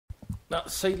Now,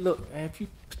 see, look, man, if you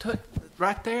put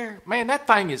right there, man, that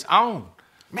thing is on.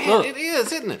 Man, look. it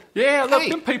is, isn't it? Yeah, look, Hey.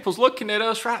 them people's looking at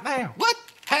us right now. What?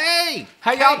 Hey!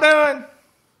 How y'all doing?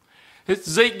 It's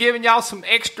Zeke giving y'all some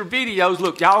extra videos.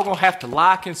 Look, y'all gonna have to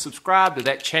like and subscribe to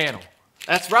that channel.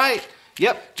 That's right.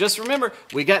 Yep, just remember,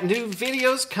 we got new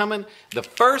videos coming the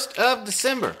 1st of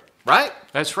December, right?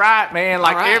 That's right, man.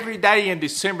 Like All right. every day in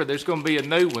December, there's gonna be a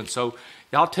new one. So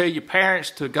y'all tell your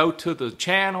parents to go to the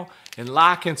channel and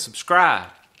like and subscribe.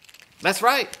 That's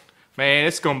right. Man,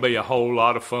 it's gonna be a whole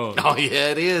lot of fun. Oh, yeah,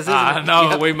 it is, isn't I it?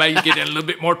 know, Yep. we may get in a little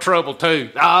bit more trouble too.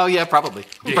 Oh, yeah, probably.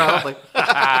 Yeah. Probably.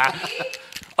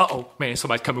 Uh-oh, man,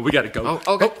 somebody's coming. We gotta go.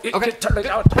 Oh, okay, okay. Turn it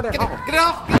off. Get it off.